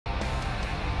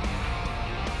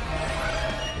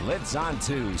Blitz On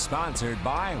 2, sponsored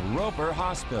by Roper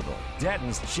Hospital,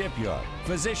 Denton's Shipyard,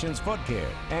 Physicians Foot Care,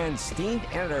 and Steamed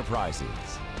Enterprises.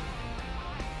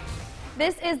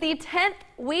 This is the 10th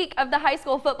week of the high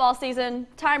school football season.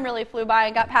 Time really flew by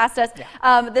and got past us.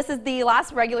 Yeah. This is the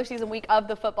last regular season week of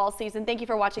the football season. Thank you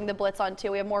for watching the Blitz On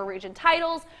 2. We have more region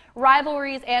titles,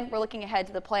 rivalries, and we're looking ahead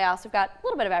to the playoffs. We've got a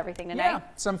little bit of everything tonight. Yeah,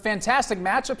 some fantastic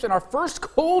matchups in our first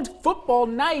cold football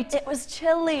night. It was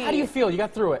chilly. How do you feel? You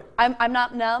got through it? I'm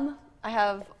not numb.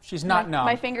 She's not numb.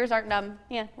 My fingers aren't numb.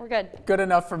 Yeah, we're good. Good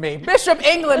enough for me. Bishop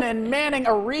England and Manning,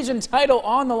 a region title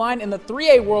on the line in the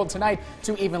 3A World tonight.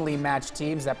 Two evenly matched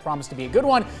teams that promise to be a good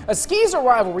one. A Skeezer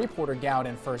rivalry, Porter Gown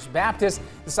and First Baptist.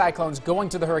 The Cyclones going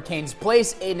to the Hurricanes'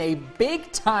 place in a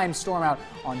big-time storm out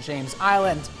on James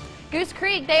Island. Goose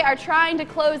Creek, they are trying to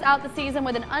close out the season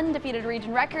with an undefeated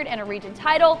region record and a region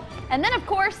title. And then, of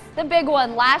course, the big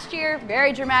one. Last year,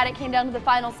 very dramatic, came down to the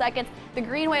final seconds. The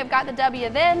Green Wave got the W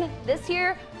then. This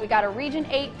year, we got a Region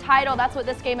 8 title. That's what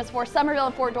this game is for. Summerville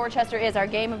and Fort Dorchester is our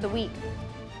game of the week.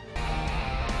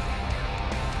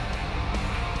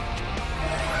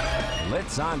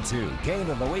 Blitz On 2, Game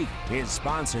of the Week, is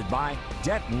sponsored by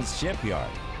Denton's Shipyard.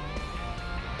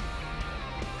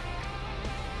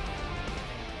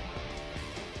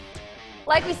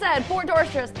 Like we said, Fort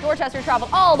Dorchester traveled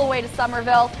all the way to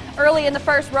Summerville. Early in the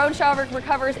first, Roanshaw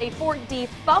recovers a Fort D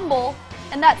fumble,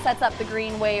 and that sets up the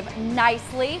Green Wave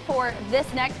nicely for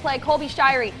this next play. Colby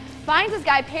Shirey finds his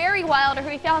guy Perry Wilder, who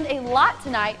he found a lot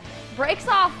tonight, breaks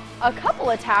off a couple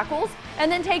of tackles, and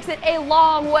then takes it a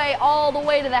long way all the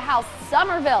way to the house.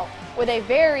 Summerville with a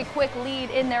very quick lead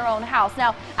in their own house.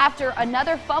 Now, after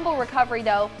another fumble recovery,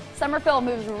 though, Summerville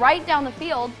moves right down the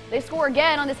field. They score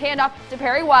again on this handoff to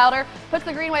Perry Wilder, puts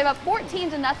the Green Wave up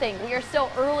 14-0. We are still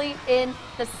early in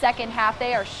the second half.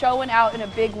 They are showing out in a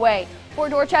big way. For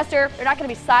Dorchester, they're not going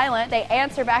to be silent. They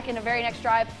answer back in the very next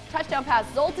drive. Touchdown pass,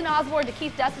 Zoltan Osborne to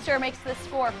Keith Destiter makes this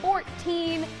score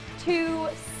 14-7.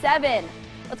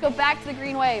 Let's go back to the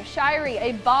Green Wave. Shirey,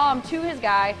 a bomb to his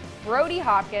guy, Brody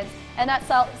Hopkins, and that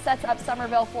sets up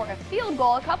Summerville for a field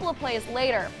goal a couple of plays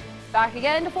later. Back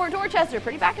again to Fort Dorchester.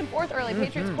 Pretty back and forth early.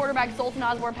 Patriots quarterback Zoltan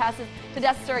Osborne passes to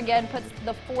Destiter again, puts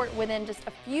the Fort within just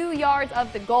a few yards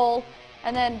of the goal.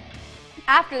 And then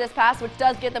after this pass, which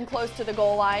does get them close to the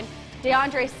goal line,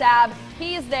 DeAndre Sabb,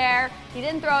 he's there. He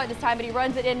didn't throw it this time, but he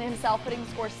runs it in himself, putting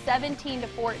the score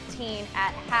 17-14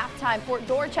 at halftime. Fort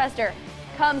Dorchester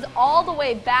comes all the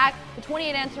way back to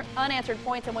 28 unanswered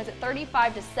points and wins it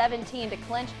 35-17 to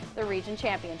clinch the region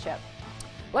championship.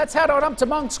 Let's head on up to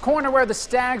Monk's Corner where the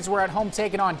Stags were at home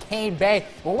taking on Cane Bay.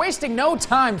 We're wasting no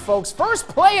time, folks. First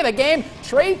play of the game,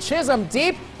 Trey Chisholm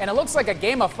deep, and it looks like a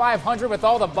game of 500 with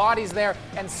all the bodies there,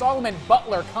 and Solomon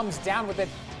Butler comes down with it.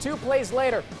 2 plays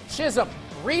later, Chisholm,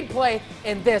 read play,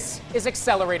 and this is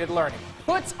accelerated learning.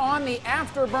 Puts on the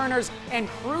afterburners and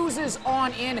cruises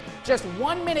on in just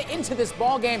 1 minute into this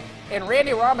ball game, and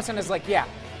Randy Robinson is like, yeah,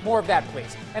 more of that,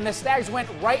 please. And the Stags went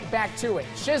right back to it.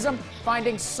 Chisholm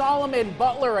finding Solomon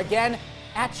Butler again.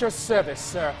 At your service,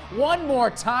 sir. One more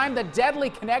time, the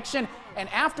deadly connection, and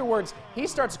afterwards, he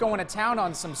starts going to town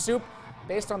on some soup.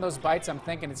 Based on those bites, I'm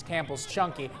thinking it's Campbell's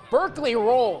Chunky. Berkeley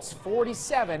rolls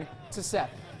 47-7.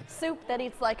 Soup that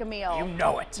eats like a meal. You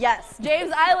know it. Yes.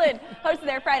 James Island hosted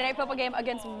their Friday night football game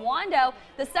against Wando.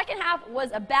 The second half was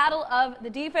a battle of the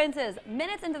defenses.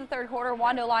 Minutes into the third quarter,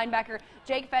 Wando linebacker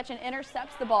Jake Fetchin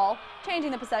intercepts the ball,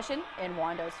 changing the possession in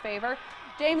Wando's favor.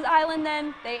 James Island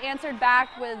then, they answered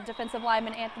back with defensive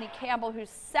lineman Anthony Campbell, who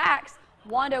sacks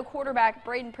Wando quarterback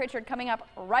Braden Pritchard coming up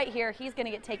right here. He's going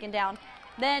to get taken down.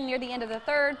 Then near the end of the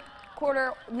third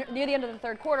quarter,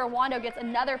 Wando gets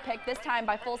another pick, this time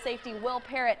by full safety Will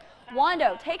Parrott.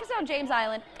 Wando takes down James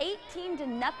Island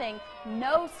 18-0,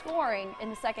 no scoring in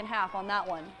the second half on that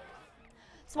one.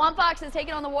 Swamp Fox is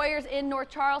taking on the Warriors in North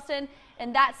Charleston,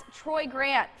 and that's Troy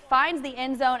Grant finds the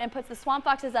end zone and puts the Swamp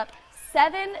Foxes up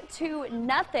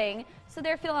 7-0. So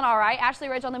they're feeling all right. Ashley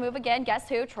Ridge on the move again. Guess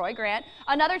who? Troy Grant.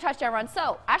 Another touchdown run.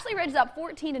 So Ashley Ridge is up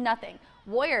 14-0.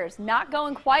 Warriors not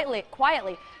going quietly.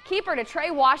 Keeper to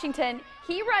Trey Washington.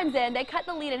 He runs in. They cut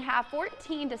the lead in half,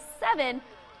 14-7.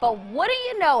 But wouldn't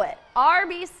you know it,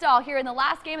 RB Stahl here in the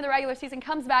last game of the regular season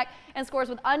comes back and scores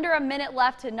with under a minute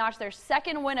left to notch their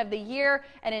second win of the year,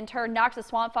 and in turn knocks the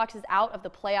Swamp Foxes out of the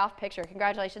playoff picture.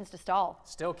 Congratulations to Stahl.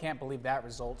 Still can't believe that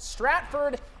result.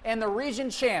 Stratford and the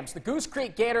region champs, the Goose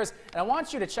Creek Gators, and I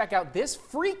want you to check out this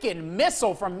freaking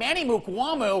missile from Manny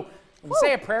Mukwamu. When you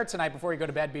say a prayer tonight before you go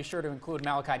to bed, be sure to include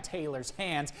Malachi Taylor's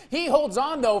hands. He holds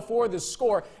on, though, for the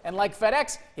score. And like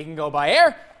FedEx, he can go by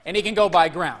air and he can go by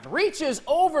ground. Reaches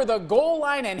over the goal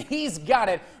line, and he's got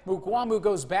it. Mukwamu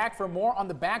goes back for more on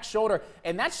the back shoulder,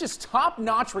 and that's just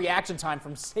top-notch reaction time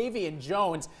from Savion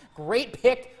Jones. Great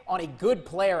pick on a good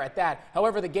player at that.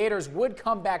 However, the Gators would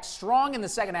come back strong in the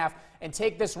second half and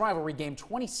take this rivalry game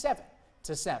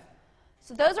 27-7.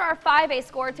 So those are our 5A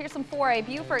scores. Here's some 4A.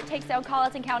 Beaufort takes down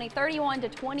Colleton County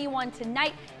 31-21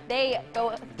 tonight. They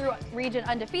go through region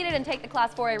undefeated and take the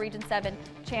Class 4A Region 7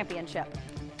 championship.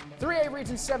 3A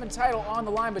Region 7 title on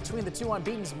the line between the two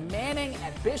unbeatens. Manning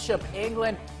at Bishop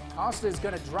England. Costa is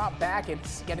going to drop back and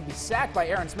going to be sacked by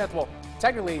Aaron Smith. Well,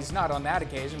 technically he's not on that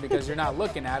occasion because you're not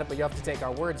looking at it, but you have to take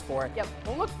our words for it. Yep.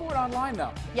 We'll look for it online,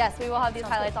 though. Yes, we will have these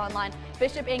highlights online.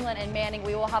 Bishop England and Manning,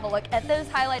 we will have a look at those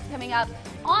highlights coming up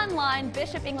online.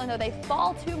 Bishop England, though, they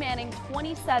fall to Manning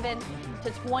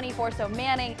 27-24. So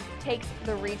Manning takes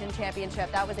the region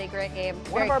championship. That was a great game.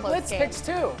 One of our Blitz picks,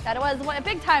 too. That was a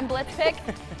big-time Blitz pick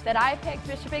that I picked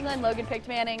Bishop England. Logan picked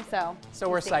Manning. So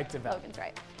we're psyched about it. Logan's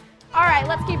right. All right,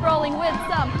 let's keep rolling with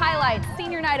some highlights.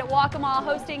 Senior night at Waccamaw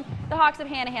hosting the Hawks of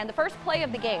Hanahan. The first play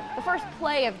of the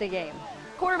game.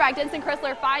 Quarterback Denson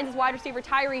Chrysler finds his wide receiver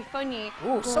Tyree Funye.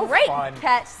 Ooh, so Great fun.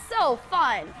 catch, so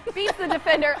fun. Beats the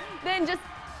defender, then just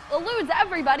eludes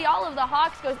everybody. All of the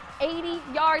Hawks goes 80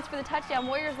 yards for the touchdown.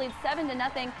 Warriors lead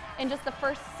 7-0 in just the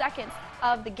first seconds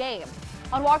of the game.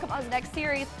 On Waccamaw's next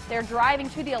series, they're driving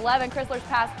to the 11. Chrysler's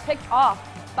pass picked off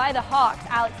by the Hawks,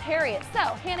 Alex Harriet. So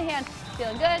Hanahan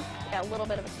feeling good, got a little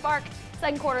bit of a spark.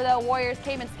 Second quarter, though, Warriors,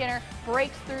 Cayman Skinner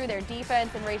breaks through their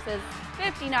defense and races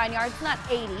 59 yards. It's not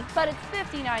 80, but it's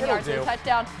 59 yards for the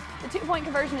touchdown. The two-point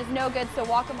conversion is no good, so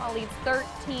Waccamaw leads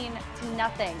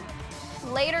 13-0.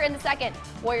 Later in the second,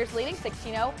 Warriors leading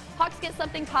 16-0. Hawks get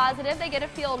something positive. They get a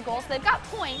field goal, so they've got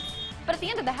points. But at the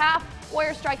end of the half,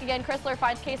 Warriors strike again. Chrysler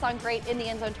finds Kason Great in the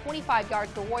end zone, 25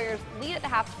 yards. The Warriors lead at the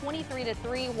half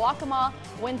 23-3. Waccamaw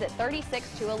wins it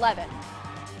 36-11.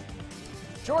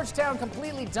 Georgetown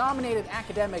completely dominated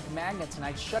Academic Magnet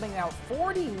tonight, shutting out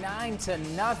 49-0,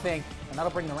 and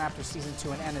that'll bring the Raptors season to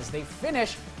an end as they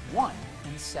finish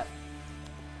 1-7.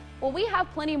 Well, we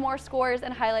have plenty more scores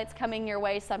and highlights coming your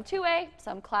way, some 2A,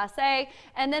 some Class A,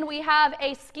 and then we have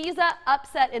a Skeeza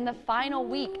upset in the final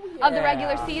week of the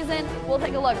regular season. We'll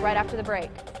take a look right after the break.